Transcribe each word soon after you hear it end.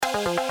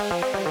Welcome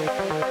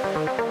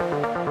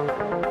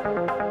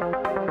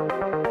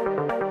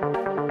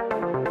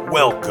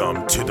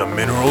to the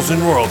Minerals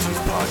and Royalties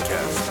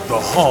Podcast, the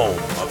home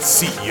of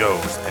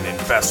CEOs and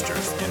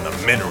investors in the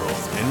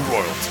minerals and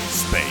royalties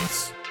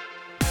space.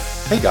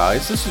 Hey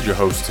guys, this is your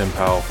host Tim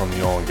Powell from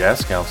the Oil and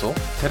Gas Council.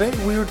 Today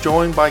we are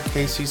joined by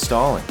Casey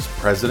Stallings,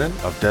 president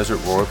of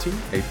Desert Royalty,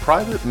 a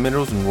private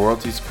minerals and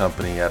royalties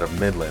company out of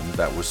Midland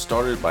that was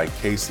started by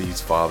Casey's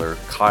father,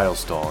 Kyle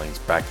Stallings,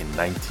 back in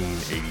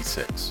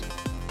 1986.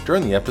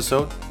 During the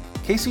episode,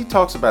 Casey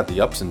talks about the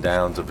ups and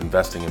downs of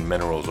investing in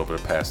minerals over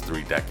the past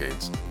 3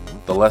 decades,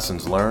 the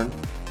lessons learned,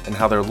 and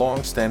how their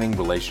long-standing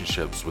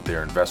relationships with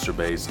their investor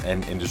base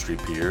and industry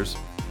peers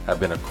have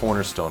been a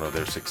cornerstone of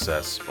their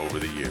success over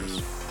the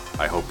years.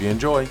 I hope you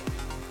enjoy.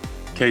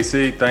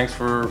 Casey, thanks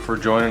for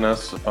joining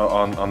us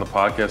on the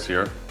podcast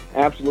here.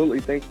 Absolutely.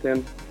 Thanks,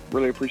 Tim.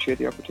 Really appreciate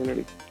the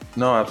opportunity.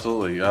 No,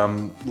 absolutely.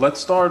 Let's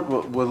start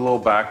with a little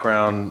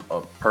background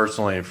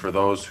personally for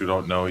those who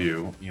don't know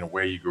you,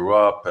 where you grew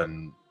up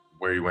and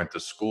where you went to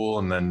school,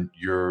 and then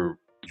your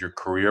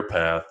career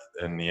path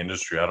in the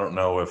industry. I don't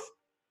know if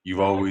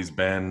you've always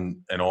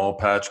been an oil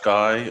patch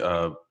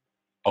guy,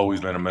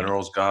 always been a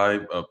minerals guy.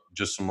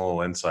 Just some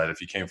little insight.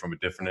 If you came from a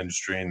different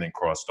industry and then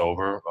crossed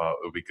over, it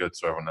would be good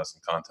so everyone has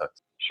some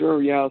context.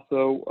 Sure. Yeah.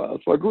 So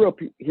I grew up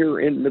here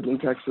in Midland,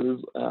 Texas.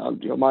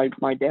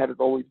 My dad had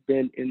always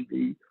been in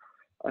the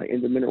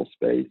mineral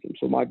space, and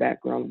so my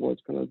background was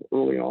kind of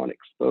early on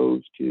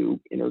exposed to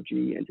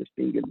energy and just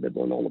being in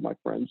Midland. All of my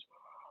friends'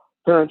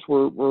 parents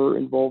were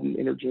involved in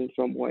energy in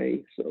some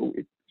way, so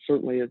it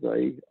certainly is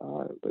a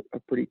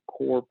pretty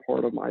core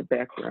part of my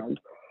background.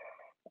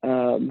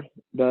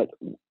 But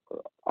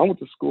I went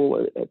to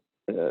school at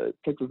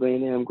Texas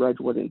A&M,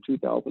 graduated in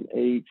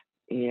 2008,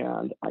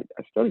 and I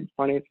studied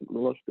finance and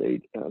real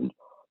estate, and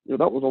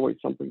that was always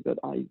something that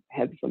I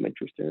had some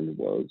interest in,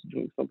 was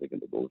doing something in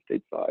the real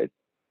estate side.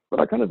 But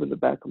I kind of in the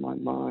back of my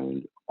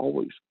mind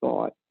always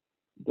thought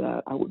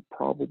that I would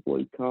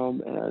probably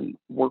come and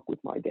work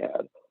with my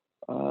dad.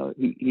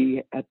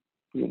 He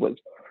was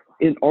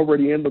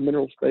already in the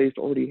mineral space,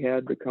 already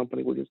had the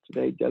company, which is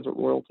today Desert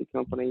Royalty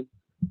Company,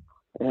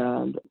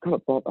 and kind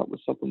of thought that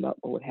was something that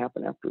would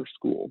happen after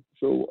school.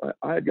 So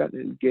I had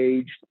gotten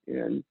engaged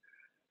in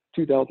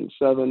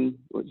 2007,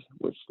 was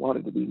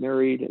slotted to be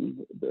married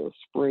in the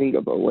spring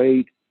of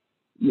 '08.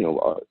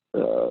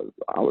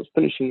 I was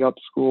finishing up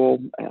school,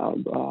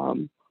 and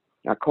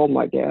I called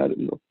my dad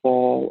in the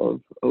fall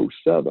of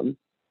 '07.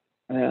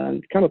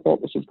 And kind of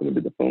thought this was going to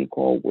be the phone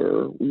call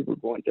where we were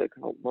going to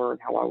kind of learn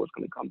how I was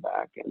going to come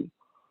back and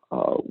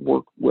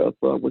work with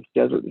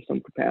Desert in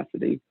some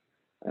capacity.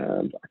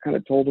 And I kind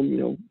of told him,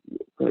 going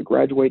to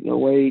graduate in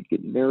 '08,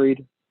 getting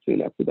married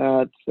soon after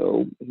that.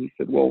 So he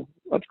said, "Well,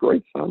 that's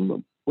great, son.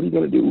 What are you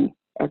going to do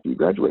after you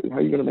graduate? How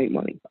are you going to make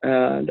money?"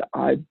 And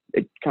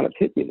it kind of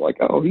hit me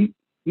like, oh, he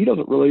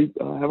doesn't really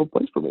have a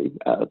place for me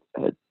at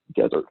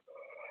Desert.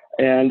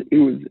 And it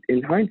was,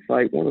 in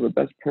hindsight, one of the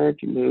best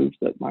parenting moves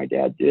that my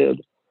dad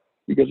did,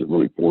 because it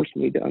really forced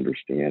me to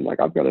understand, like,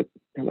 I've got to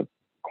kind of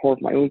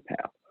carve my own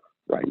path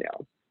right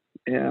now.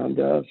 And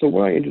so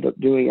what I ended up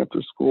doing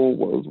after school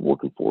was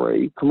working for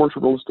a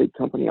commercial real estate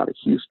company out of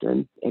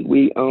Houston. And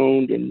we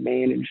owned and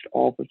managed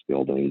office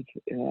buildings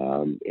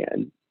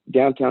in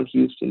downtown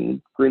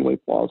Houston, Greenway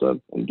Plaza,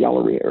 and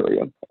Galleria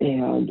area.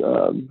 And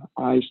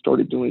I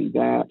started doing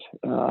that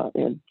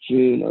in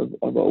June of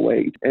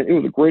 '08. And it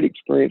was a great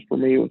experience for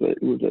me.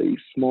 It was a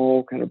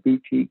small kind of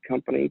boutique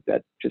company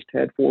that just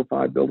had 4 or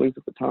 5 buildings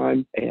at the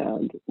time,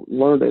 and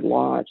learned a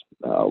lot.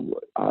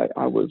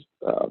 I was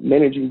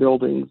managing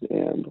buildings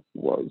and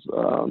was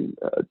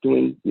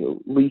doing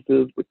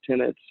leases with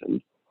tenants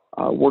and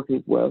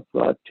working with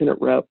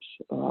tenant reps,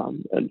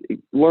 and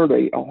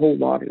learned a whole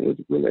lot. It was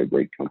really a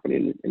great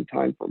company in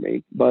time for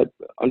me. But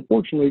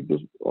unfortunately,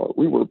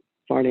 we were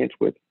financed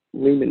with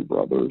Lehman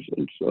Brothers,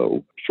 and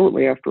so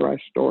shortly after I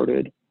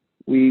started,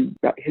 we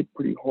got hit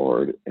pretty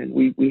hard, and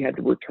we had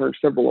to return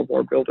several of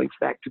our buildings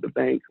back to the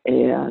bank,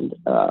 and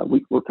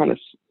we were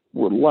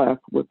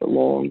left with a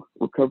long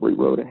recovery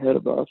road ahead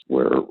of us,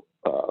 where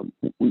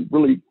we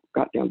really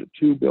got down to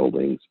 2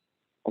 buildings.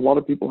 A lot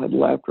of people had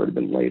left or had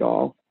been laid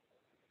off.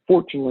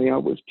 Fortunately, I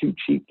was too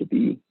cheap to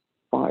be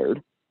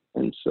fired,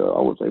 and so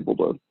I was able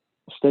to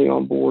stay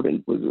on board, and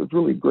it was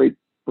really great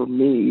for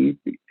me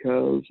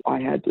because I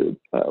had to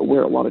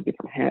wear a lot of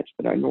different hats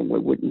that I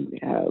normally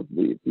wouldn't have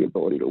the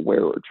ability to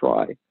wear or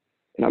try.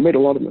 And I made a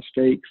lot of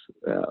mistakes,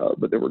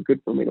 but they were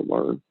good for me to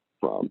learn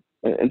from.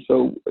 And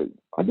so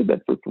I did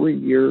that for 3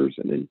 years,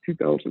 and in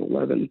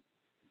 2011,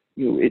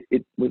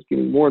 it was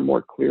getting more and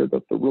more clear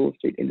that the real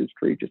estate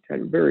industry just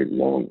had a very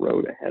long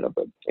road ahead of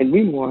it. And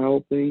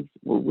meanwhile, things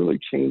were really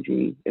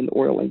changing in the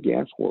oil and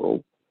gas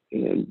world,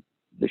 and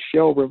the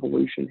shale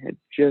revolution had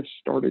just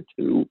started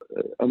to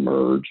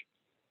emerge.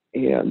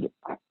 And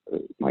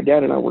my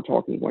dad and I were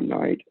talking one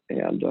night,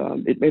 and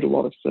it made a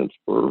lot of sense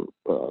for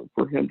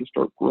him to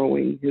start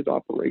growing his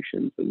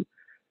operations and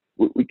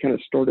we kind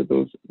of started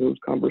those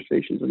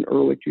conversations in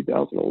early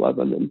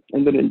 2011,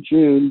 and then in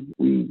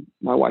June,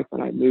 my wife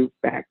and I moved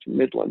back to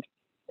Midland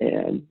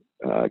and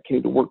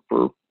came to work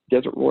for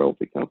Desert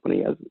Royalty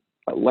Company as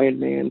a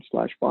landman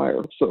 /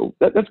 buyer. So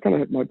that's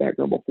kind of my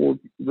background before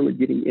really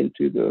getting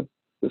into the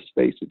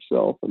space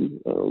itself, and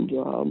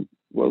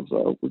was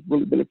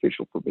really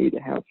beneficial for me to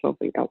have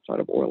something outside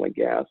of oil and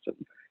gas and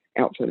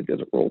outside of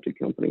Desert Royalty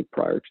Company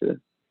prior to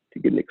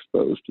getting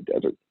exposed to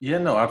desert. Yeah,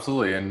 no,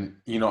 absolutely. And,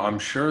 I'm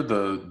sure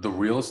the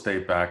real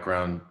estate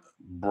background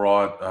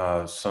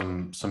brought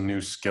some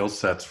new skill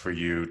sets for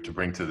you to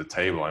bring to the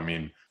table. I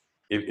mean,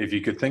 if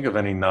you could think of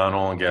any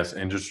non-oil and gas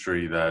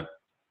industry that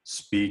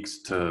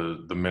speaks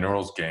to the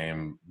minerals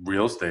game,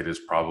 real estate is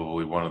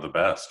probably one of the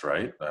best,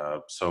 right?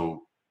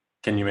 So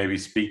can you maybe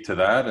speak to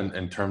that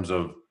in terms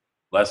of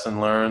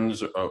lesson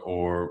learns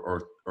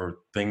or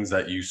things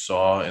that you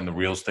saw in the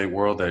real estate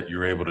world that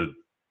you're able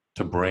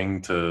to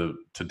bring to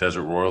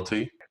Desert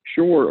Royalty?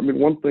 Sure. I mean,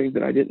 one thing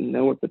that I didn't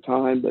know at the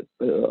time,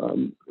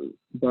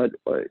 but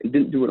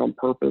didn't do it on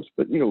purpose.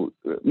 But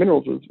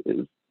minerals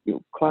is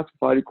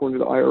classified according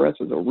to the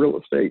IRS as a real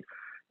estate.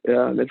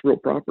 That's real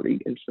property,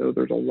 and so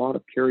there's a lot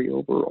of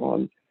carryover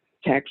on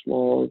tax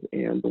laws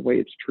and the way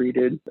it's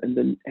treated. And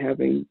then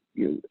having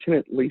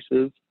tenant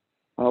leases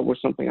was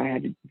something I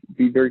had to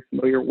be very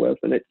familiar with,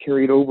 and it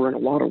carried over in a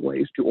lot of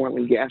ways to oil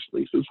and gas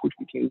leases, which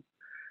became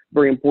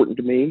very important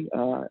to me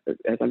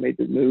as I made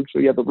the move. So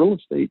yeah, the real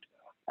estate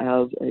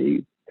as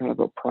a kind of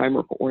a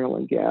primer for oil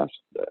and gas,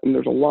 and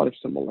there's a lot of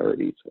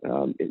similarities,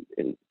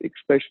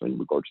 especially in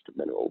regards to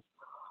minerals.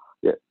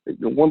 Yeah,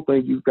 one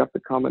thing you've got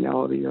the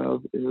commonality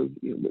of is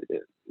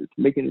it's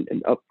making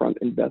an upfront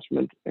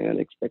investment and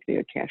expecting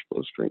a cash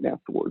flow stream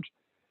afterwards,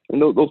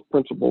 and those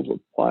principles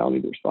apply on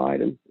either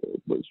side, and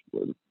it was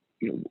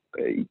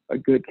a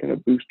good kind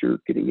of booster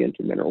getting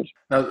into minerals.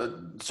 Now,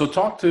 so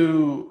talk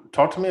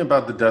to me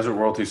about the Desert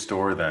Royalty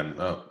story then.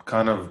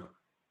 Kind of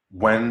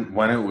when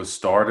it was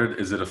started.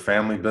 Is it a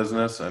family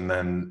business, and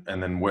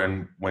then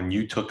when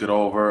you took it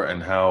over,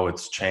 and how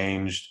it's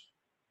changed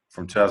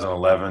from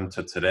 2011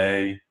 to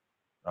today?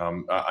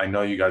 I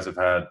know you guys have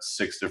had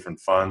 6 different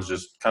funds.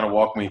 Just kind of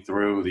walk me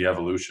through the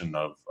evolution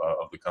of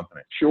the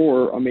company.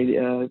 Sure. I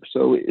mean,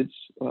 so it's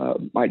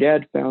my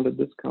dad founded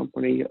this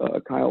company,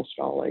 Kyle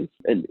Stallings,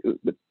 and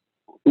the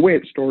way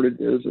it started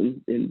is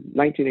in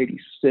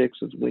 1986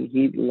 is when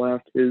he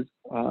left his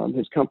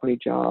company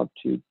job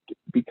to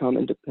become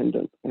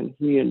independent, and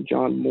he and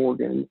John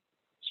Morgan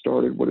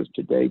started what is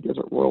today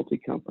Desert Royalty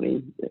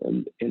Company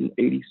in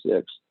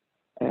 '86,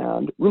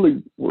 and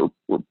really we're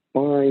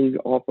buying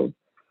off of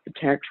the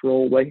tax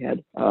roll. They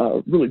had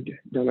really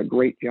done a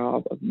great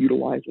job of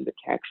utilizing the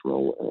tax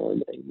roll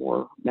in a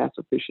more mass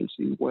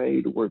efficiency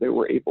way, to where they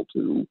were able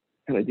to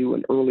kind of do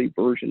an early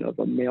version of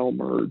a mail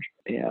merge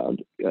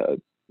and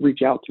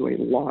reach out to a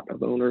lot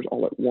of owners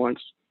all at once.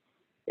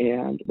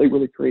 And they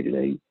really created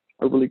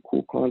a really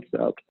cool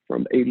concept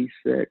from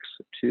 '86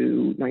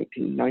 to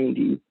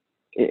 1990.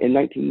 In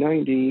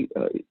 1990,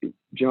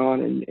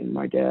 John and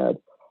my dad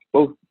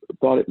both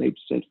thought it made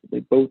sense that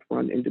they both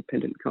run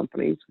independent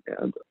companies.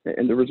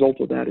 And the result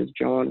of that is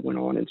John went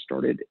on and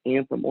started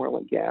Anthem Oil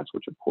and Gas,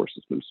 which of course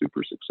has been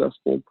super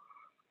successful.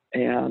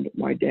 And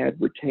my dad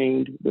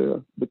retained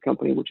the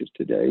company, which is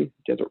today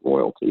Desert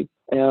Royalty.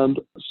 And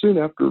soon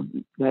after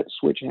that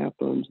switch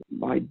happened,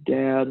 my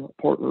dad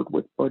partnered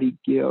with Buddy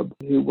Gibb,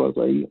 who was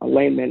a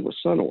landman with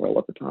Sun Oil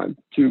at the time,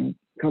 to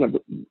kind of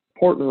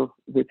partner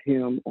with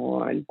him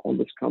on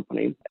this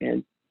company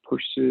and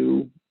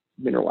pursue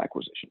mineral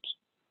acquisitions.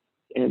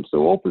 And so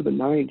all through the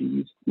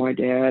 90s, my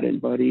dad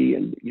and Buddy,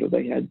 and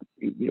they had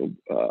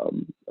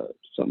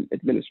some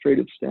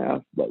administrative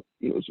staff, but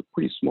it was a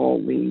pretty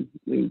small, lean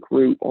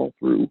group all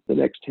through the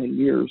next 10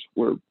 years,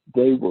 where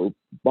they were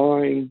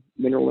buying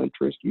mineral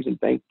interest using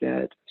bank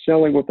debt,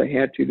 selling what they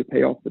had to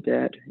pay off the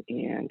debt,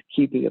 and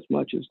keeping as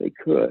much as they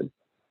could.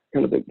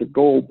 Kind of the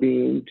goal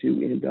being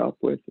to end up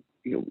with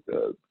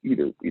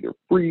either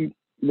free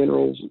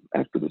minerals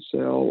after the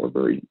sale or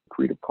very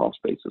creative cost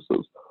basis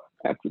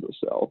after the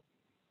sale.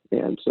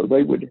 And so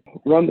they would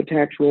run the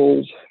tax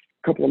rolls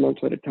a couple of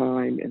months at a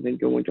time, and then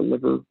go and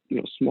deliver,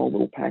 small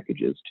little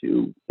packages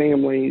to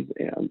families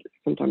and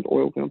sometimes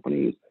oil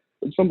companies,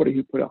 and somebody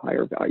who put a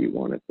higher value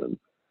on it than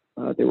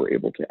they were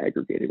able to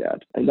aggregate it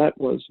at. And that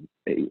was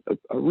a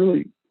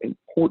really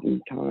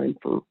important time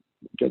for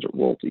Desert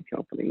Royalty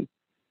Company,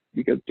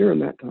 because during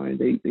that time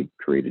they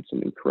created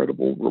some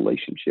incredible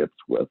relationships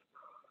with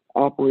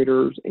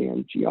operators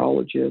and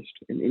geologists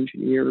and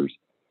engineers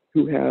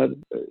who had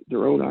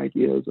their own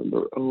ideas and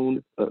their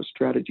own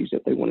strategies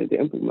that they wanted to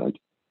implement.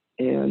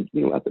 And,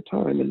 at the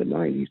time in the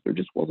 90s, there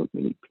just wasn't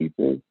many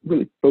people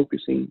really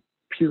focusing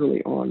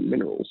purely on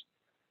minerals.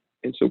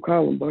 And so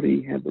Kyle and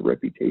Buddy had the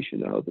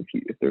reputation of,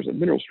 if there's a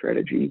mineral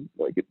strategy,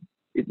 like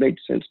it made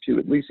sense to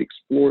at least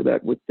explore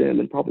that with them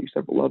and probably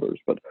several others,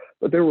 but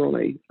they were on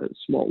a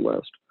small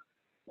list.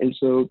 And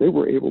so they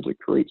were able to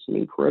create some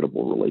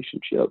incredible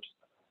relationships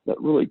that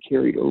really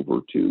carried over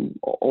to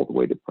all the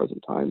way to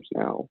present times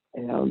now.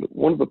 And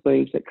one of the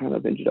things that kind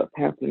of ended up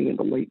happening in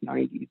the late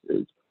 90s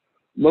is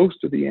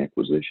most of the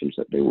acquisitions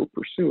that they were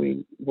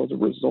pursuing was a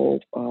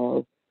result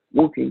of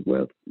working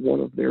with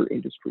one of their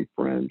industry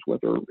friends,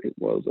 whether it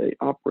was an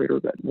operator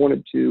that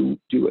wanted to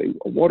do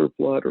a water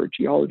flood, or a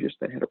geologist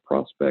that had a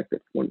prospect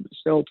that wanted to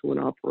sell to an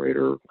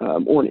operator,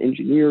 or an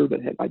engineer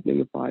that had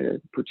identified a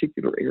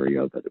particular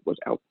area that it was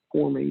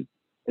outperforming.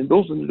 And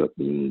those ended up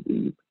being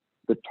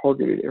the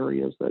targeted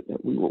areas that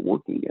we were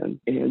working in.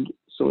 And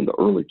so in the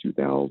early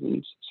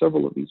 2000s,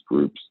 several of these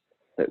groups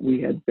that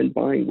we had been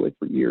buying with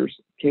for years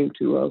came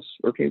to us,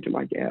 or came to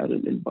my dad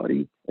and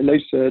Buddy, and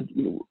they said,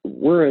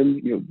 we're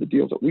in, the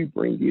deals that we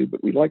bring you,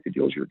 but we like the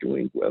deals you're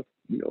doing with,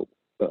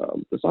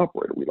 this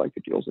operator. We like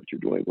the deals that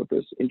you're doing with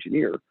this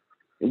engineer,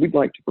 and we'd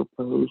like to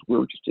propose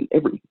we're just in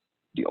every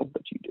deal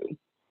that you do.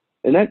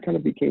 And that kind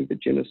of became the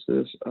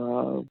genesis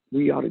of,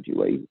 we ought to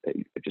do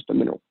just a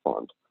mineral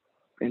fund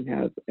and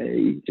have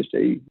just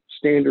a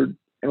standard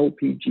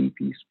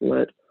LP-GP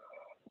split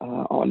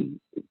on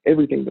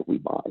everything that we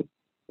buy.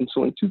 And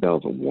so in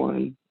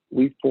 2001,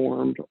 we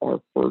formed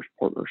our first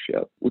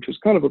partnership, which was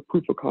kind of a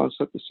proof of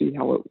concept to see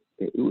how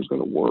it was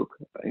going to work.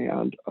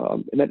 And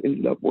that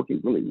ended up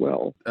working really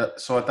well.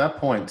 So at that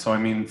point,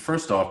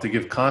 first off, to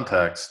give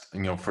context,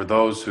 for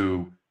those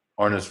who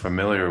aren't as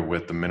familiar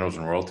with the minerals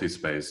and royalty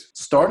space,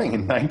 starting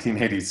in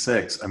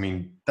 1986,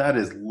 that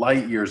is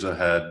light years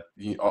ahead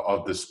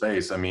of the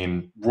space.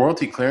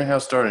 Royalty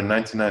Clearinghouse started in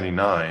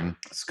 1999.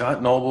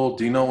 Scott Noble,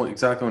 do you know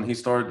exactly when he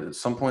started? At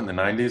some point in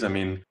the 90s?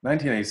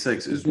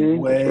 1986 is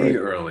way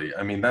early.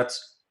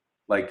 That's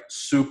like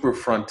super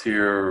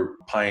frontier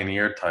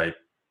pioneer type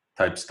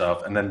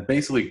stuff. And then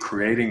basically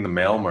creating the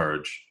mail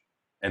merge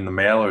and the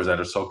mailers that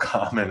are so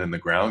common in the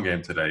ground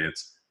game today.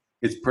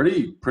 It's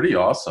pretty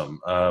awesome.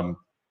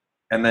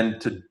 And then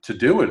to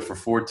do it for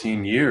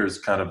 14 years,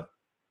 kind of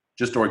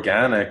just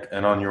organic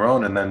and on your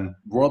own. And then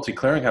Royalty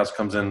Clearinghouse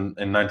comes in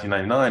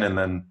 1999, and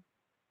then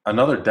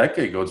another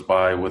decade goes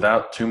by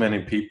without too many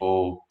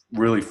people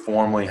really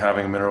formally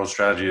having a mineral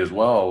strategy as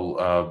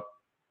well.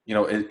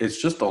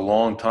 It's just a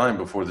long time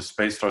before the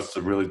space starts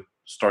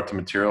to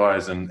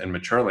materialize and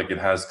mature like it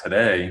has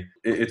today.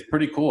 It's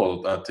pretty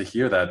cool to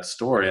hear that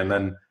story. And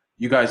then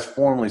you guys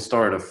formally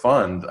started a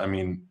fund.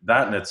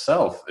 That in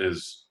itself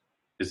is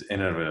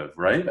innovative,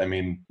 right?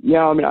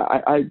 Yeah,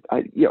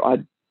 I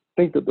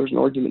think that there's an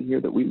argument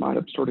here that we might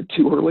have started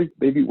too early.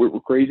 Maybe we were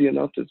crazy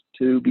enough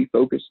to be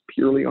focused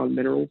purely on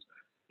minerals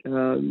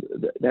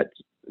that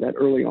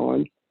early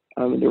on.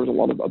 And there was a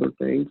lot of other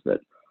things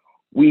that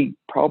we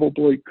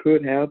probably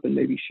could have and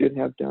maybe should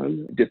have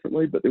done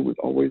differently, but it was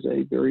always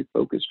a very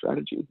focused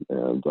strategy.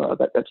 And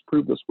that's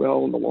proved us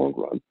well in the long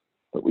run.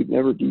 But we've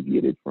never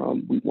deviated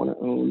from, we want to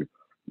own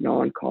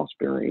non-cost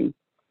bearing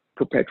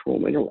perpetual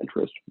mineral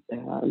interest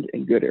and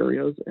in good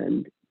areas,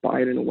 and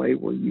buy it in a way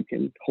where you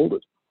can hold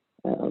it.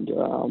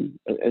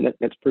 And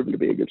that's proven to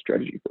be a good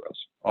strategy for us.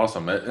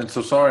 Awesome. And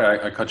so sorry,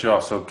 I cut you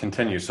off. So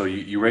continue. So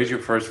you raised your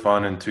first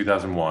fund in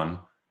 2001,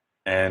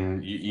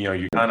 and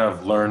you're kind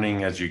of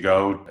learning as you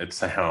go, it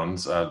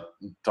sounds.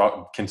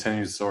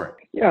 Continue the story.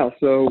 Yeah.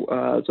 So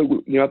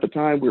at the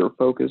time we were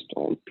focused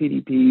on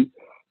PDP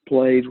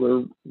plays,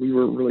 where we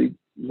were really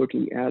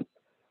looking at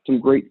some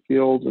great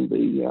fields in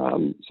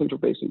the Central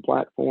Basin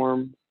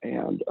platform,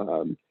 and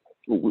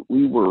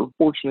we were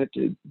fortunate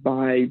to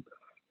buy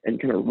and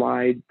kind of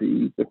ride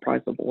the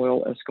price of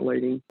oil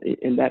escalating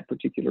in that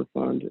particular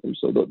fund. And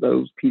so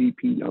those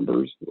PDP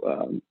numbers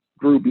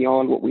grew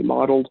beyond what we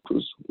modeled,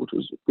 which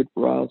was good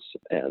for us.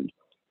 And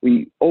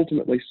we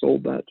ultimately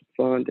sold that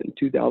fund in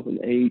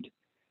 2008,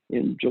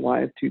 in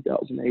July of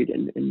 2008.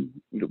 And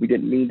we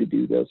didn't mean to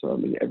do this.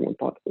 Everyone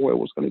thought oil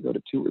was going to go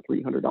to $200 or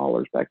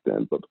 $300 back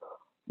then, but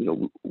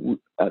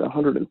at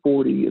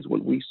 140 is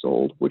when we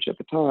sold, which at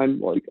the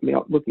time,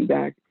 looking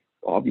back,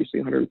 obviously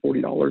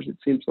 $140, it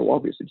seems so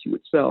obvious that you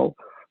would sell,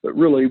 but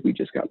really we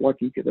just got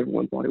lucky because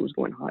everyone thought it was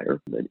going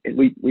higher. And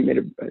we made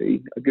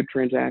a good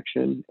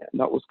transaction, and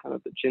that was kind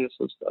of the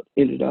genesis that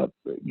ended up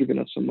giving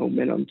us some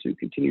momentum to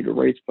continue to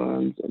raise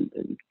funds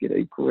and get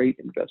a great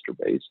investor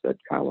base that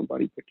Kyle and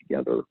Buddy put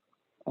together,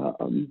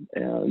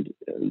 and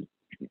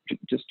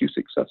just do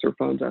successor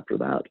funds after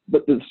that.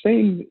 But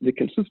the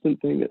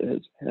consistent thing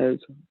that has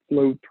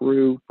flowed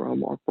through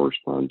from our first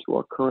fund to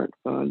our current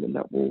fund, and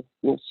that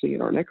we'll see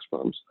in our next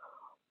funds,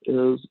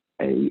 is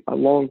a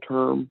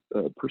long-term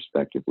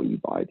perspective when you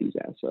buy these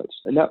assets.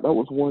 And that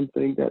was one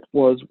thing that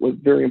was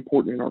very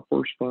important in our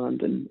first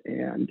fund, and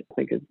I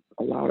think it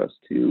allowed us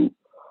to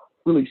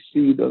really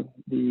see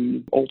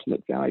the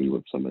ultimate value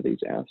of some of these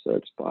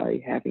assets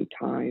by having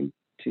time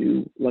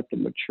to let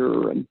them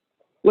mature and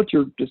let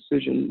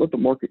the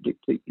market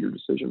dictate your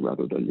decision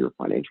rather than your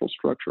financial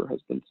structure,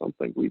 has been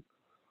something we've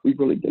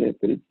really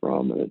benefited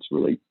from. And it's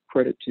really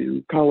credit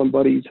to Kyle and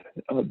Buddy's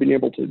being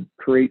able to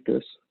create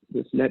this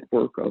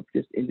network of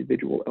just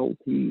individual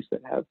LPs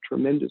that have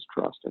tremendous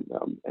trust in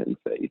them and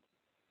faith.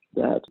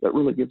 that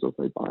really gives us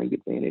a buying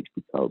advantage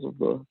because of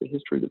the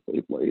history that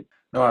they've laid.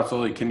 No,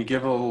 absolutely. Can you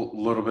give a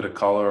little bit of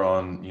color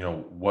on,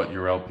 what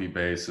your LP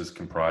base is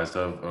comprised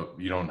of?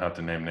 You don't have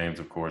to name names,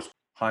 of course.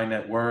 High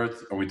net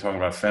worth? Are we talking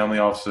about family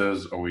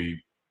offices? Are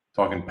we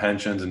talking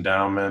pensions,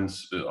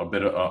 endowments, a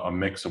bit of a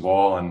mix of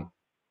all?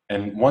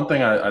 And one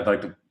thing I'd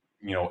like to,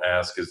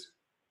 ask is,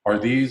 are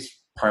these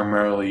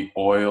primarily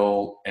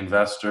oil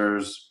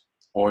investors,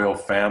 oil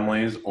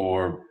families,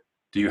 or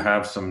do you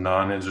have some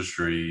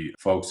non-industry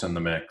folks in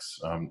the mix?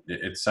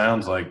 It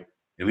sounds like,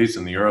 at least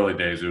in the early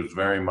days, it was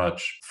very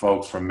much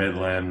folks from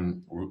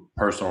Midland,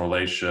 personal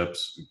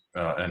relationships,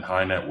 and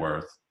high net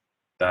worth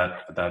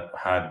that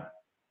had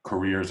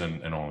careers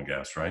in oil and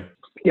gas, right?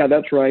 Yeah,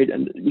 that's right,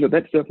 and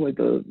that's definitely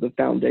the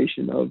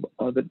foundation of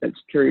it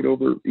that's carried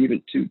over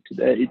even to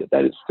today.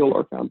 That is still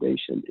our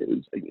foundation.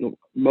 Is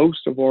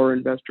most of our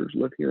investors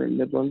live here in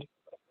Midland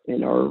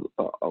and are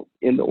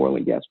in the oil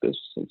and gas business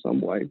in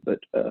some way. But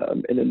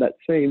and in that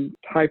same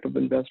type of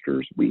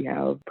investors, we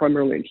have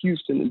primarily in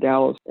Houston and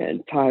Dallas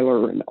and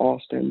Tyler and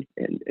Austin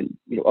and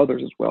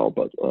others as well.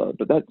 But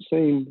that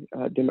same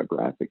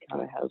demographic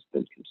kind of has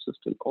been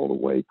consistent all the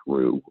way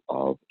through.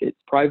 It's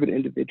private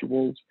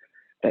individuals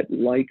that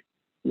like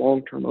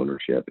long-term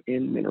ownership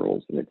in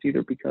minerals, and it's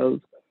either because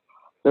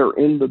they're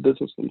in the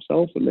business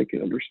themselves and they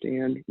can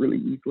understand really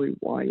easily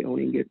why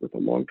owning it with a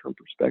long-term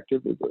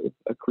perspective is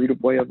a creative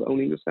way of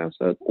owning this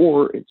asset,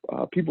 or it's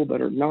people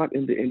that are not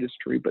in the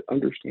industry but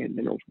understand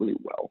minerals really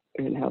well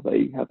and have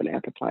an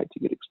appetite to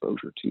get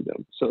exposure to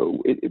them.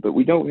 So, but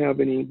we don't have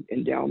any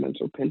endowments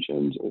or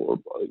pensions or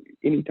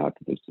any type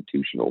of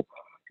institutional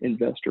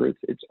investor.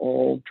 It's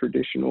all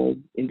traditional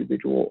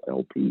individual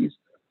LPs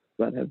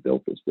that have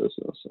built this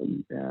business,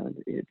 and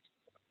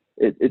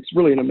it's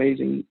really an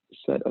amazing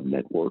set of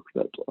network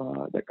that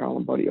Kyle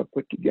and Buddy have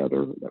put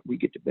together that we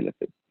get to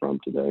benefit from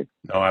today.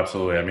 No,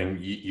 absolutely. I mean,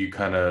 you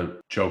kind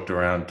of joked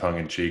around tongue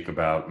in cheek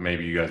about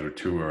maybe you guys were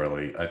too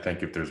early. I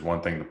think if there's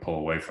one thing to pull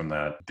away from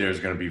that, there's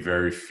going to be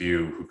very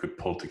few who could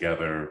pull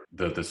together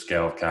the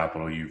scale of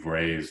capital you've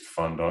raised,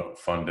 fund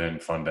in,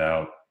 fund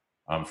out,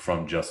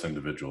 from just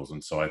individuals.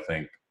 And so I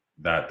think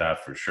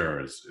that for sure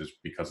is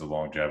because of the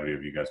longevity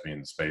of you guys being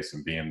in the space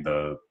and being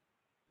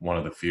one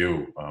of the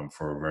few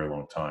for a very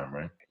long time,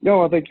 right?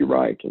 No, I think you're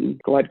right, and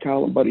glad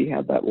Kyle and Buddy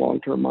had that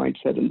long-term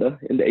mindset in the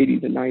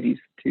 80s and 90s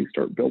to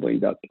start building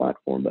that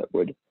platform that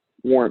would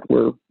warrant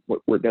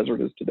where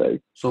Desert is today.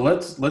 So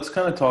let's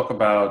kind of talk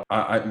about.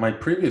 My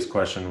previous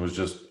question was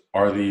just: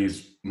 are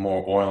these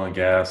more oil and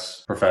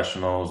gas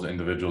professionals,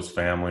 individuals,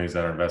 families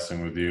that are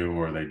investing with you,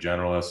 or are they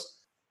generalists?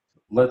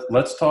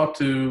 Let's talk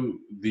to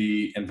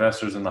the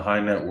investors and the high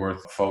net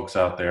worth folks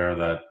out there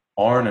that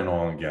aren't in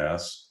oil and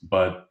gas,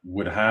 but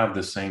would have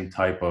the same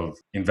type of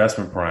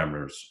investment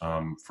parameters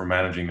for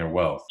managing their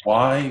wealth.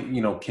 Why,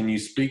 can you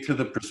speak to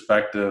the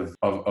perspective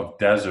of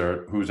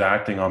Desert, who's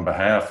acting on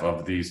behalf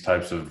of these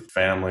types of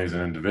families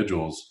and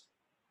individuals,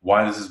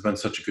 why this has been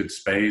such a good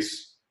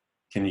space?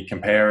 Can you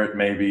compare it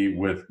maybe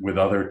with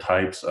other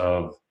types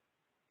of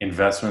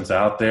investments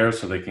out there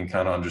so they can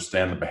kind of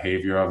understand the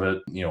behavior of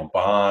it?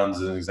 Bonds,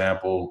 as an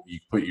example, you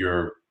put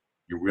your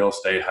real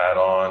estate hat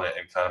on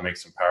and kind of make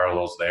some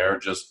parallels there.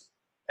 Just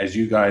as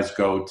you guys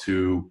go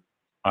to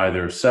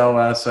either sell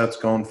assets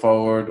going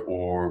forward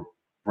or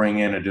bring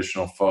in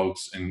additional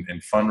folks in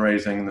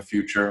fundraising in the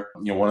future.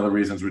 One of the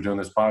reasons we're doing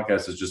this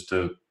podcast is just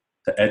to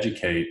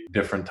educate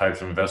different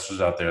types of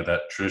investors out there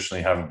that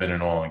traditionally haven't been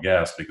in oil and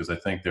gas, because I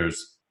think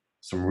there's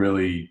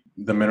the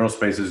mineral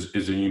space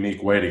is a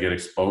unique way to get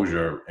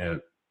exposure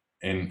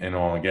in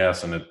oil and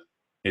gas, and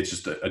it's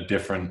just a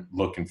different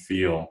look and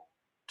feel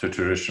to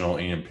traditional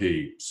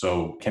E&P.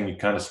 So can you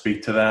kind of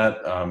speak to that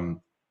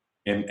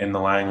in the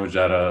language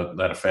that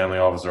a family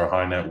office or a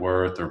high net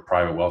worth or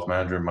private wealth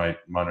manager might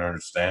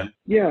understand?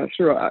 Yeah,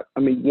 sure. I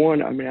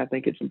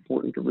think it's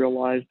important to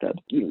realize that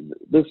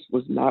this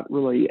was not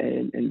really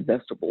an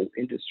investable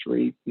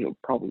industry.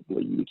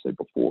 Probably you would say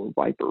before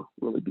Viper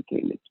really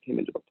came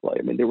into the play.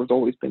 I mean, there was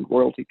always been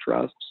royalty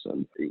trusts,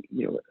 and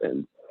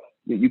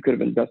you could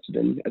have invested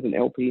in as an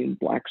LP in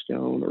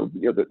Blackstone, or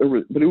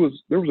there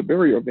was a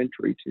barrier of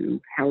entry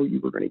to how you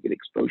were going to get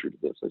exposure to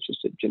this as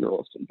just a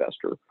generalist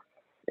investor.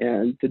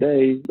 And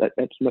today,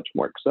 that's much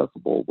more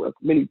accessible with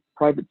many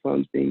private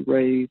funds being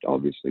raised.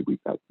 Obviously,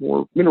 we've got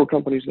more mineral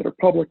companies that are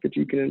public that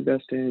you can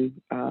invest in,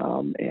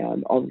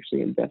 and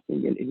obviously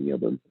investing in any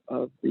of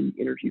the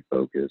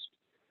energy-focused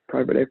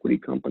private equity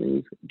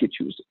companies get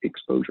you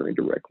exposure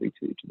indirectly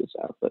to this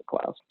asset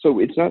class. So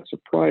it's not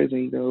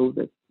surprising, though,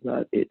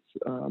 that it's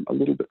a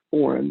little bit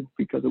foreign,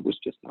 because it was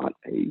just not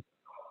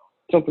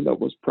something that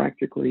was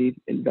practically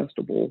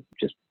investable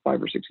just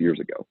 5 or 6 years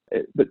ago.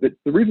 But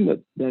the reason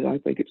that I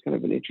think it's kind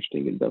of an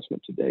interesting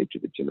investment today to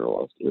the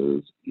generalist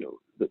is,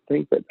 the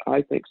thing that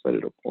I think set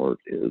it apart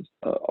is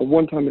a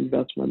one-time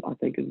investment. I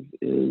think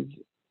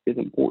is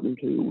important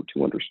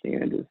to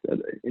understand, is that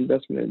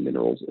investment in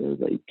minerals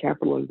is a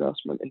capital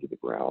investment into the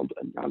ground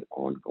and not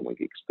ongoing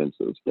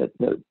expenses that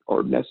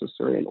are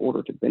necessary in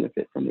order to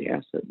benefit from the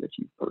asset that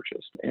you've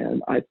purchased.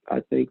 And I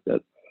think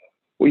that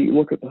when you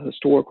look at the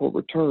historical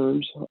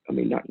returns, I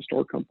mean, not just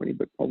our company,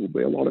 but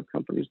probably a lot of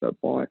companies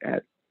that bought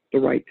at the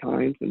right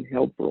times and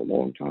held for a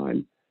long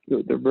time,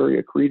 they're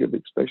very accretive,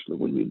 especially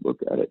when you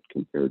look at it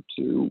compared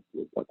to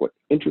like what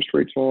interest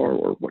rates are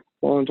or what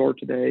bonds are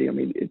today. I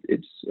mean,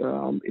 it's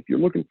if you're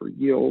looking for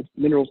yield,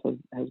 minerals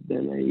has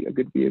been a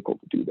good vehicle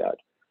to do that.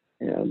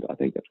 And I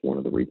think that's one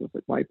of the reasons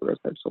that Viper has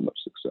had so much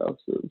success.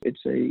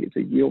 It's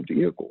a yield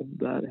vehicle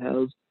that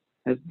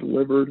has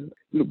delivered,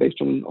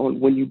 based on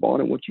when you bought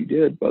and what you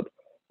did. But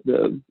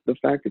the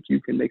fact that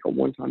you can make a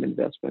one-time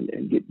investment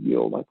and get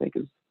yield, I think,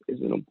 is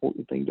an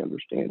important thing to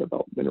understand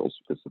about minerals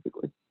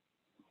specifically.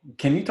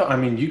 Can you talk? I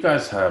mean, you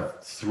guys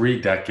have 3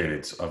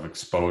 decades of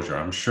exposure.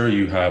 I'm sure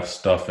you have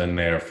stuff in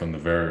there from the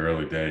very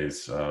early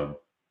days,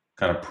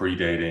 kind of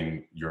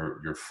predating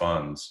your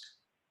funds.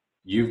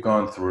 You've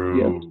gone Yes.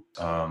 through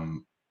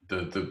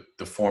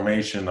the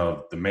formation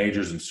of the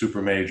majors and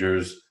super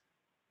majors.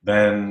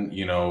 Then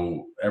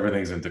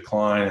everything's in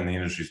decline and the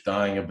industry's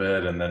dying a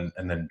bit, and then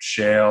the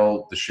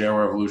shale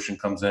revolution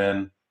comes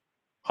in,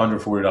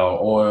 $140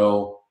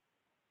 oil,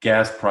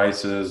 gas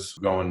prices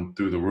going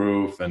through the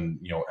roof, and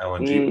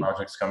LNG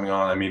projects coming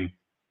on. I mean,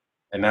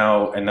 and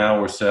now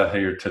we're sat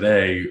here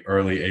today,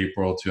 early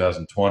April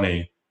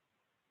 2020,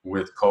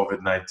 with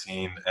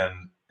COVID-19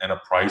 and a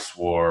price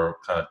war,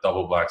 kind of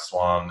double black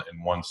swan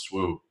in one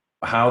swoop.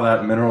 How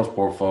that minerals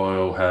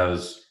portfolio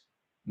has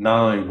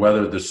not only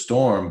weathered the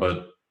storm,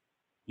 but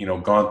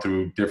gone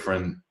through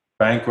different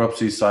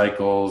bankruptcy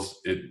cycles.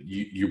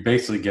 You're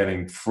basically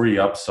getting free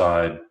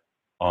upside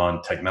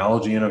on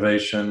technology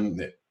innovation.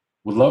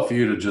 Would love for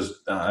you to just,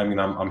 I mean,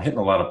 I'm hitting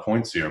a lot of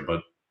points here,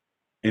 but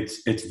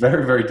it's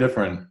very, very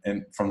different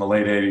from the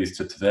late 80s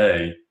to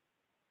today.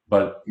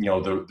 But,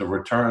 the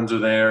returns are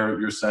there.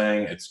 You're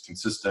saying it's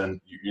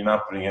consistent. You're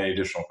not putting any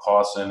additional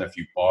costs in if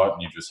you bought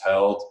and you just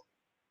held.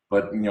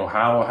 But,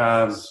 how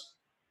has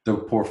the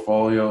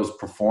portfolio's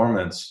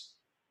performance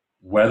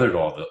weathered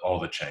all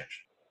the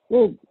change?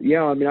 Well,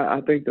 yeah, I mean,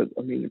 I think that,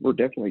 we're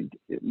definitely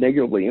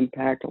negatively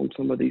impacted on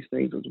some of these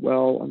things as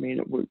well. I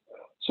mean,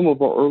 some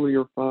of our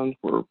earlier funds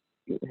were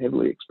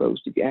heavily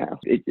exposed to gas.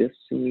 It just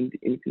seemed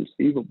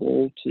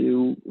inconceivable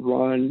to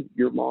run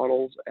your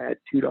models at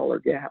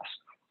 $2 gas.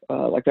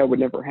 Like that would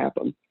never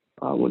happen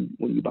when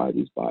you buy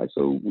these buys.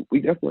 So we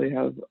definitely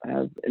have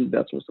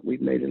investments that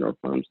we've made in our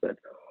funds that,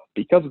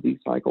 because of these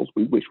cycles,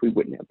 we wish we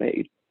wouldn't have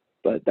made.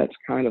 But that's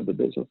kind of the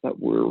business that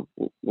we're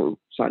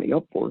signing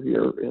up for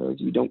here.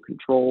 Is you don't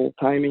control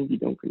timing, you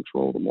don't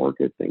control the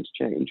market, things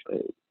change.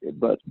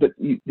 But the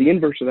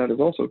inverse of that is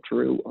also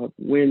true of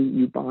when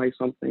you buy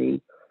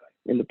something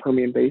in the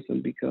Permian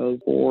Basin, because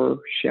for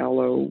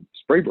shallow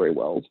Sprayberry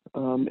wells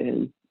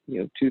in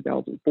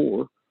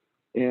 2004,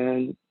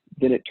 and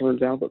then it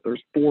turns out that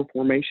there's 4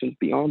 formations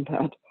beyond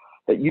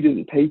that you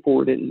didn't pay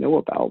for, didn't know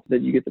about,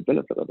 that you get the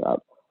benefit of that.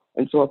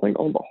 And so I think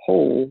on the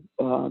whole,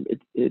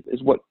 it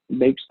is what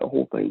makes the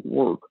whole thing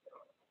work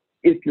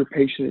if you're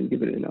patient and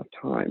give it enough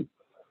time.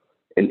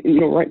 And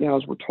right now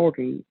as we're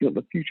talking,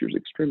 the future is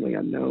extremely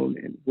unknown,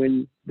 and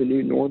when the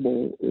new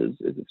normal is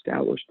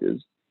established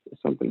is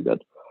something that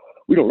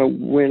we don't know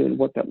when and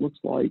what that looks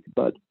like.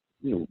 But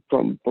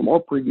from our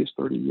previous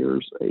 30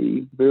 years,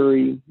 a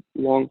very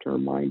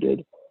long-term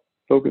minded,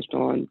 focused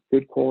on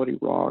good quality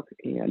rock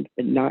and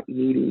not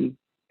needing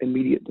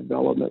immediate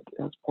development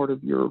as part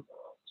of your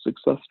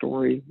success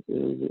story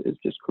is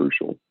just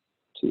crucial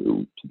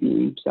to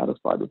being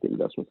satisfied with the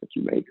investments that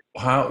you make.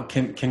 How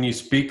can you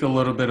speak a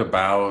little bit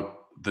about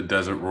the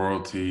Desert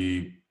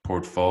Royalty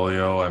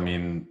portfolio? I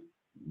mean,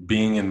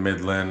 being in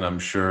Midland, I'm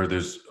sure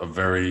there's a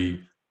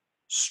very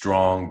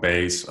strong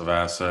base of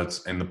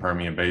assets in the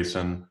Permian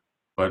Basin,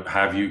 but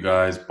have you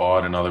guys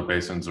bought in other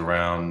basins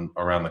around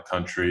the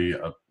country?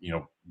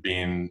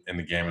 Being in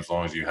the game as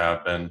long as you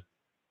have been,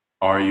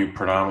 are you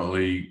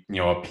predominantly a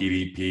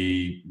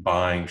PDP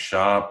buying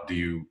shop?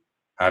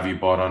 Have you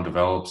bought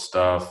undeveloped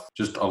stuff?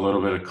 Just a little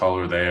bit of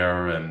color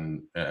there,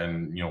 and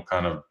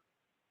kind of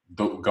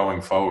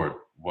going forward,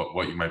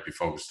 what you might be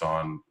focused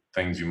on,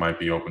 things you might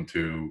be open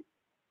to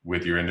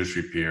with your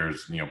industry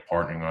peers,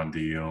 partnering on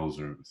deals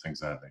or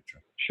things of that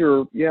nature.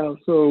 Sure. Yeah.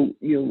 So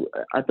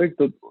I think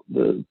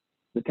the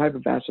type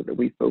of asset that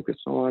we focus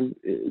on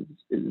is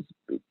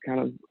kind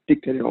of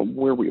dictated on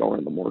where we are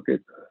in the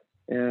market.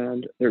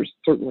 And there's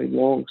certainly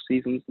long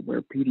seasons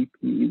where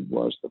PDP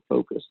was the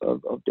focus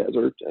of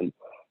Desert, and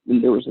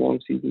there was long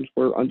seasons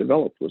where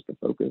undeveloped was the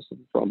focus. And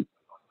from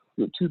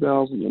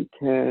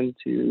 2010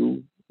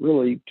 to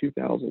really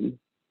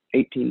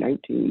 2018,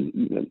 19,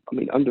 even,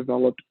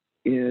 undeveloped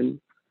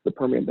in the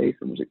Permian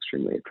Basin was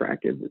extremely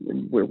attractive,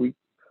 and where we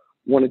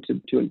wanted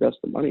to invest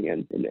the money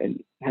in,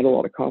 and had a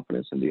lot of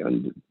confidence in the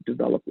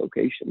undeveloped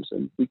locations,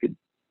 and we could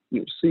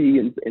see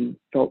and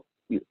felt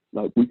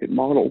like we could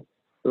model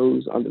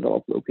those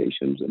undeveloped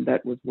locations, and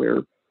that was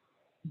where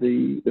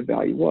the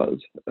value was.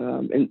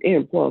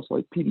 And plus,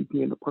 like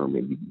PDP in the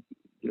Permian,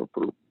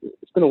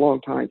 it's been a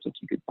long time since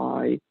you could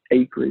buy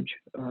acreage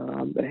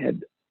that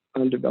had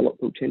undeveloped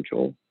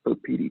potential for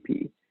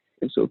PDP.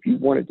 And so if you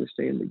wanted to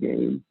stay in the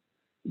game,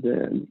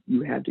 then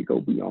you had to go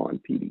beyond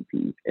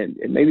PDP. And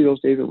maybe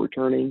those days are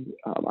returning.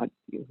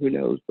 Who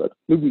knows? But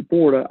moving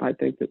forward, I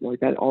think that like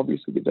that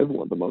obviously gives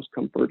everyone the most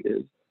comfort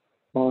is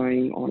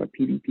buying on a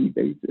PDP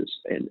basis.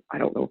 And I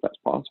don't know if that's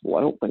possible.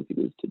 I don't think it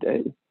is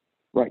today,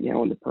 right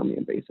now in the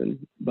Permian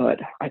Basin. But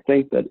I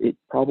think that it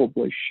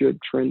probably should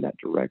trend that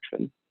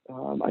direction.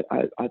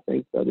 I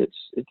think that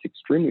it's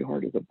extremely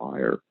hard as a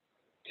buyer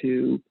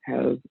to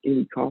have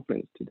any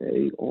confidence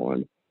today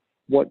on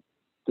what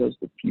does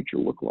the future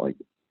look like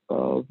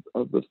of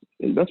this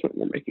investment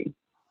we're making.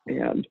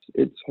 And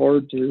it's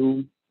hard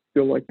to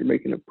feel like you're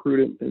making a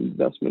prudent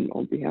investment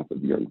on behalf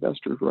of your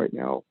investors right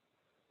now,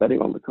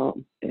 betting on the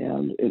come.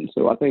 And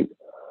so I think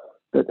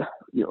that,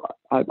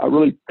 I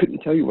really couldn't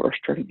tell you what our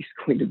strategy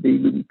is going to be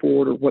moving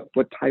forward or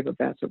what type of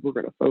asset we're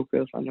going to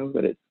focus. I know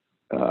that it's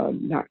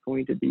not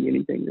going to be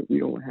anything that we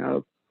don't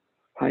have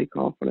high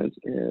confidence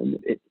in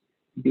it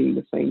being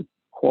the same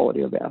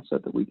quality of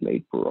asset that we've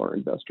made for our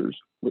investors,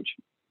 which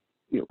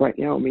right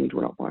now means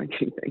we're not buying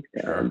anything.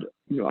 And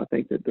I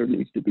think that there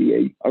needs to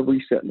be a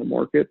reset in the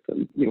market,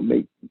 and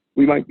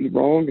we might be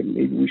wrong, and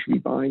maybe we should be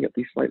buying at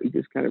these slightly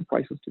discounted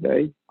prices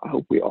today. I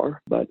hope we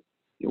are, but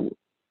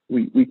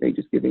we think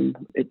just giving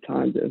it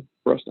time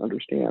for us to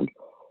understand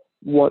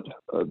what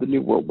the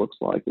new world looks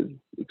like is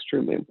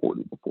extremely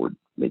important before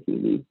making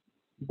any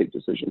big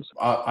decisions.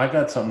 I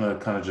got something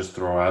to kind of just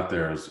throw out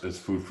there as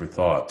food for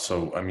thought.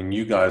 So, I mean,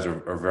 you guys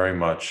are very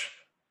much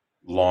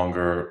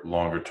longer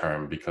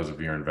term because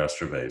of your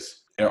investor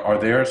base. Are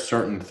there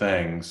certain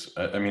things,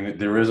 I mean,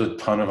 there is a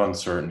ton of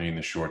uncertainty in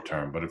the short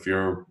term, but if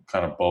you're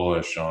kind of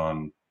bullish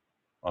on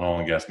oil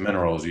and gas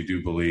minerals, you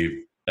do believe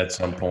at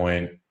some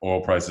point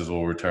oil prices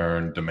will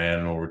return,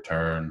 demand will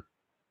return,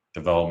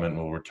 development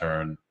will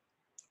return.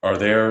 Are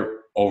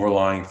there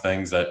overlying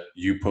things that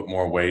you put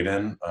more weight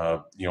in?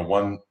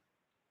 One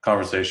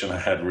conversation I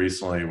had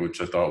recently, which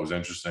I thought was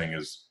interesting,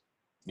 is,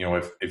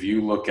 if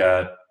you look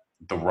at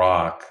the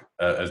rock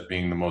as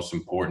being the most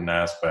important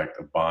aspect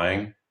of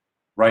buying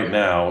right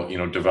now,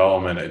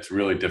 development, it's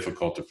really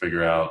difficult to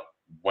figure out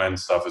when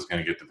stuff is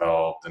going to get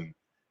developed and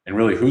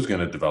really who's going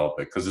to develop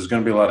it, because there's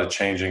going to be a lot of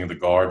changing of the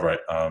guard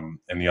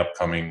in the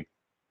upcoming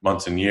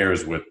months and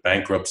years with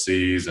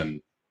bankruptcies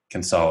and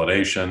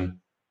consolidation.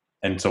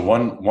 And so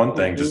one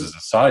thing, just as a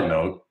side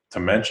note to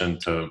mention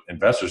to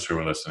investors who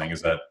are listening,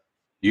 is that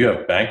you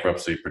have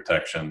bankruptcy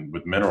protection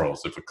with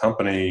minerals. If a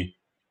company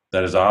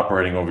that is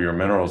operating over your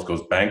minerals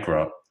goes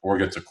bankrupt or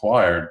gets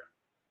acquired,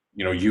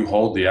 you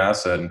hold the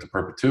asset into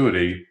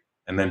perpetuity,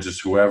 and then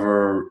just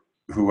whoever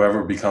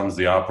becomes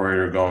the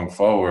operator going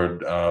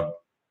forward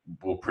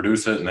will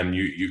produce it, and then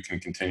you can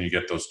continue to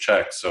get those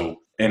checks.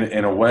 So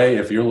in a way,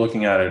 if you're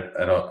looking at it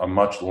at a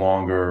much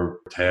longer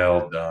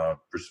tailed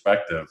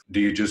perspective, do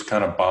you just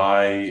kind of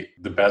buy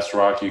the best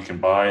rock you can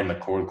buy in the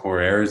core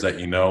areas that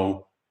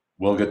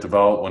will get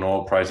developed when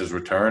oil prices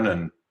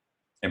return,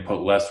 and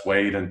put less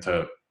weight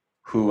into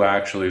who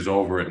actually is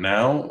over it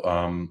now?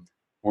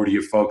 Or do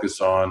you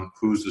focus on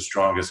who's the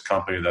strongest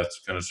company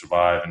that's going to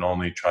survive and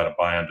only try to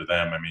buy under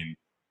them? I mean,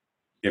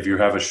 if you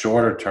have a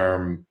shorter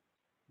term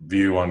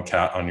view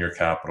on your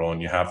capital and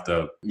you have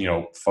to,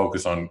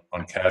 focus on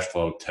cash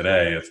flow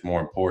today, it's more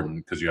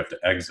important because you have to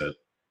exit.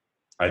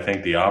 I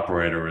think the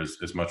operator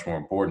is much more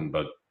important,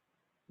 but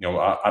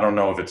I don't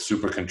know if it's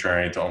super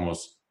contrarian to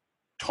almost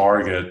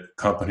target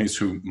companies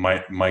who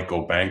might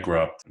go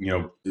bankrupt.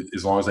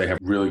 As long as they have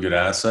really good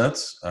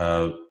assets,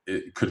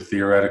 it could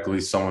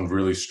theoretically someone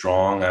really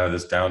strong out of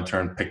this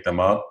downturn pick them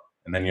up,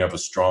 and then you have a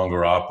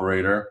stronger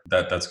operator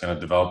that's going to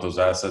develop those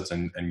assets,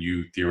 and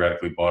you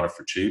theoretically bought it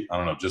for cheap. I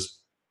don't know, just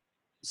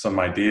some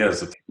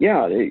ideas.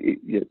 Yeah,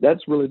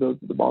 that's really the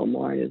bottom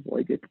line is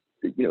like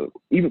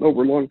even though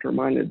we're long-term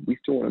minded, we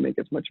still want to make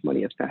as much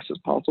money as fast as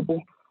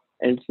possible.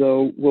 And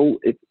so,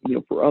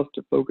 for us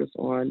to focus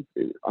on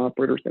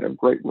operators that have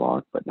great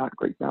rock but not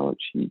great balance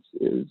sheets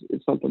is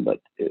something that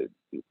it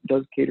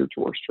does cater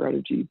to our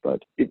strategy.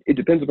 But it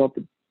depends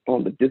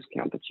on the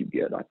discount that you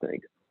get, I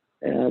think.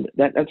 And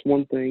that's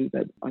one thing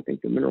that I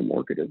think the mineral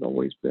market has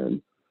always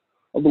been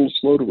a little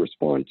slow to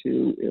respond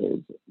to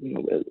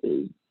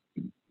is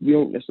you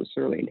don't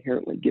necessarily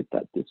inherently get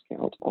that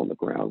discount on the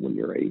ground when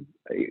you're a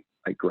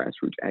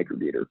grassroots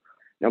aggregator.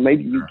 Now,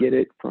 maybe you get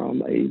it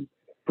from a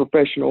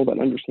professional that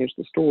understands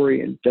the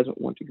story and doesn't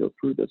want to go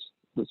through this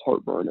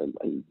heartburn,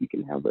 and you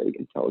can have an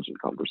intelligent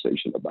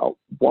conversation about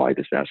why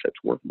this asset's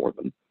worth more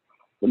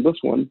than this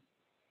one.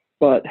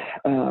 But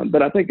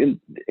I think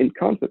in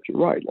concept, you're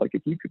right. Like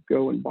if you could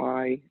go and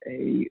buy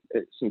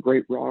some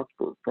great rock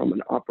from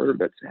an operator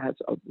that has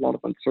a lot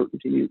of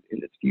uncertainty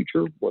in its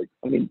future,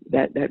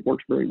 that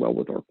works very well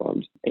with our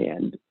funds.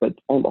 But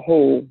on the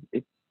whole,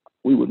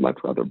 we would much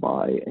rather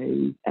buy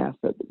a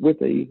asset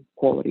with a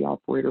quality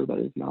operator that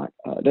is not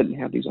doesn't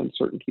have these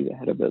uncertainties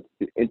ahead of it,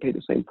 and pay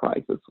the same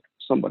price as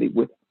somebody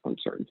with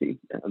uncertainty.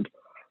 And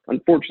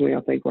unfortunately,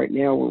 I think right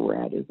now where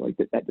we're at is like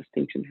that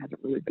distinction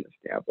hasn't really been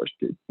established.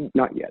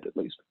 Not yet, at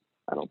least.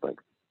 I don't think.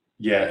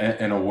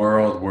 Yeah, in a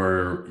world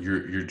where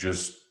you're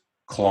just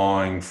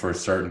clawing for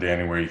certainty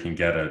anywhere you can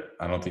get it.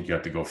 I don't think you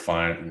have to go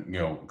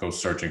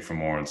searching for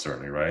more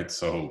uncertainty, right?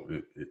 So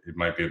it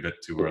might be a bit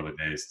too early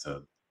days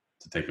to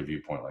take a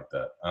viewpoint like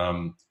that.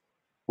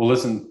 Well,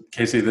 listen,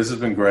 Casey, this has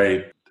been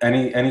great.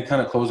 Any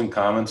kind of closing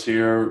comments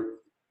here,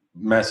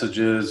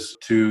 messages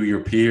to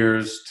your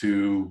peers,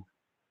 to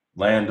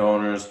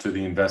landowners, to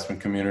the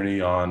investment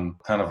community on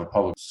kind of a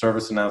public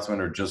service announcement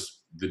or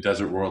just the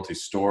Desert Royalty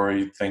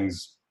story,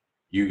 things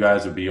you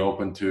guys would be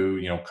open to,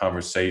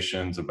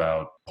 conversations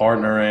about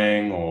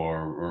partnering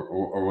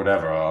or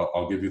whatever.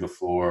 I'll give you the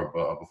floor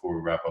before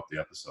we wrap up the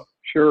episode.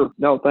 Sure.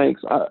 No,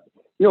 thanks.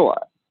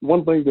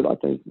 One thing that I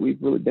think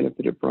we've really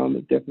benefited from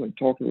is definitely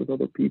talking with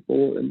other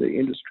people in the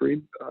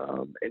industry.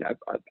 And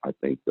I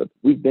think that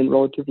we've been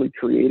relatively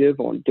creative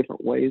on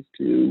different ways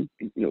to,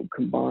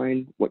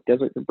 combine what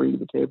Desert can bring to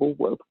the table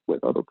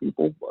with other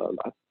people.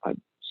 I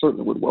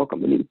certainly would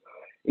welcome any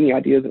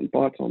ideas and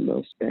thoughts on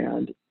this.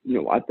 And,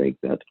 I think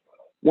that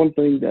one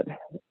thing that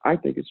I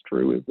think is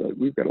true is that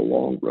we've got a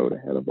long road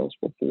ahead of us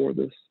before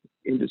this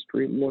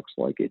industry looks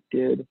like it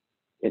did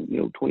in,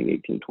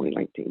 2018,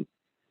 2019.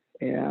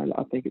 And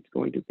I think it's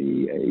going to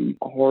be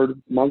a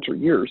hard months or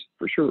years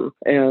for sure.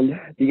 And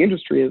the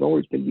industry has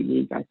always been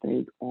unique, I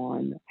think,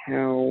 on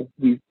how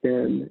we've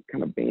been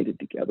kind of banded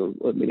together.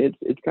 I mean,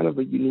 it's kind of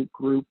a unique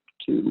group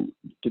to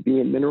be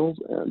in minerals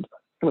and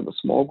kind of a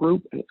small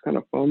group, and it's kind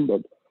of fun.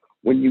 But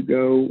when you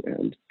go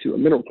and to a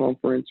mineral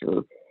conference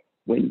or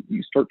when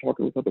you start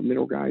talking with other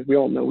mineral guys, we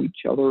all know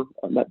each other.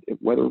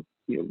 Whether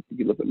you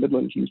live in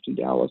Midland, Houston,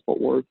 Dallas,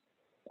 Fort Worth,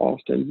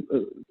 Austin,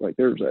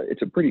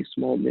 it's a pretty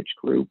small niche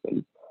group,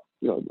 and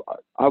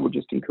I would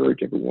just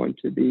encourage everyone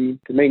to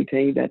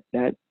maintain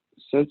that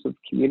sense of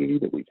community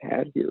that we've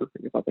had here.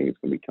 Because I think it's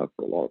going to be tough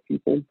for a lot of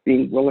people,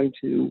 being willing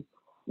to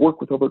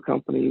work with other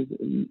companies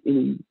in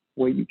any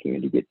way you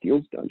can to get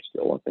deals done.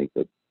 Still, I think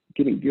that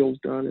getting deals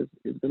done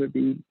is going to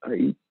be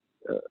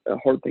a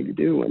hard thing to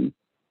do, and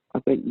I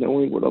think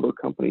knowing what other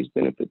companies'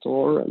 benefits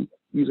are and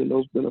using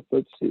those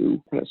benefits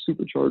to kind of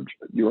supercharge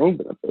your own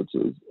benefits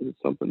is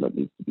something that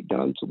needs to be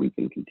done so we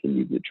can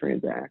continue to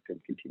transact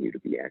and continue to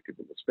be active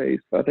in the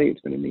space. But I think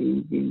it's going to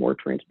mean being more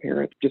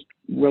transparent, just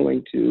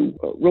willing to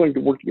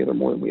work together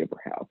more than we ever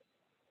have.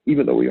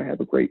 Even though we have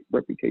a great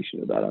reputation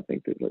of that, I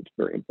think that it's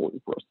very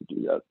important for us to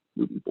do that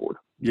moving forward.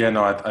 Yeah,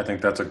 no, I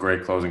think that's a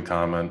great closing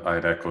comment.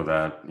 I'd echo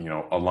that.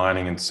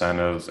 Aligning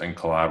incentives and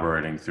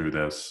collaborating through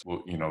this,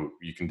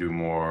 you can do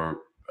more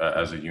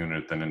as a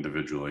unit than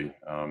individually,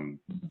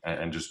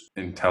 and just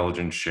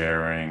intelligence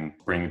sharing,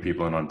 bringing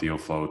people in on deal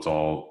flow.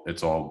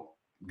 It's all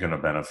going to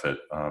benefit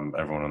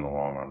everyone in the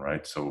long run,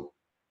 right? So,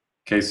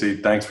 Casey,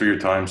 thanks for your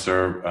time,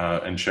 sir,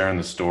 and sharing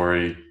the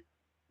story.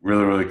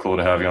 Really, really cool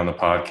to have you on the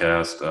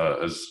podcast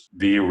as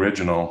the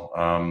original,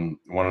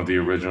 one of the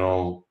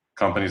original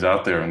companies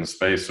out there in the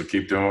space. So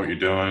keep doing what you're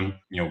doing.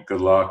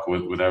 Good luck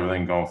with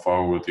everything going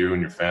forward with you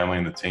and your family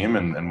and the team,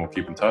 and we'll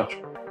keep in touch.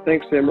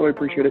 Thanks, Sam. Really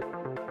appreciate it.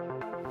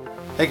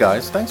 Hey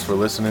guys, thanks for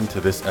listening to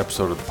this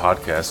episode of the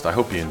podcast. I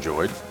hope you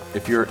enjoyed.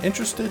 If you're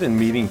interested in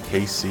meeting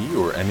KC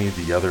or any of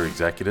the other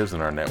executives in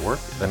our network,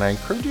 then I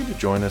encourage you to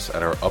join us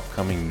at our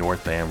upcoming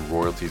North Am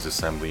Royalties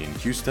Assembly in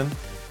Houston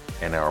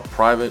and our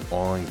private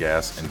oil and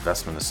gas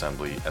investment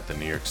assembly at the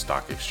New York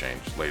Stock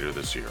Exchange later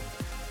this year.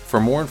 For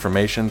more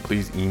information,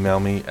 please email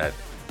me at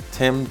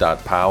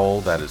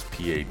tim.powell, that is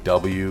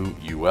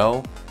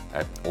Pawul,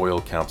 at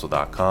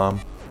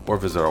oilcouncil.com, or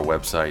visit our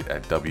website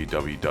at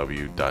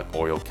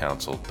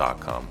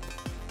www.oilcouncil.com.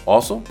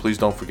 Also, please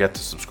don't forget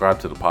to subscribe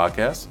to the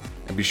podcast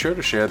and be sure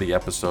to share the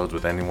episodes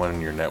with anyone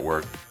in your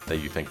network that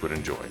you think would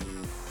enjoy.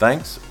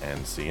 Thanks,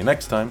 and see you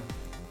next time.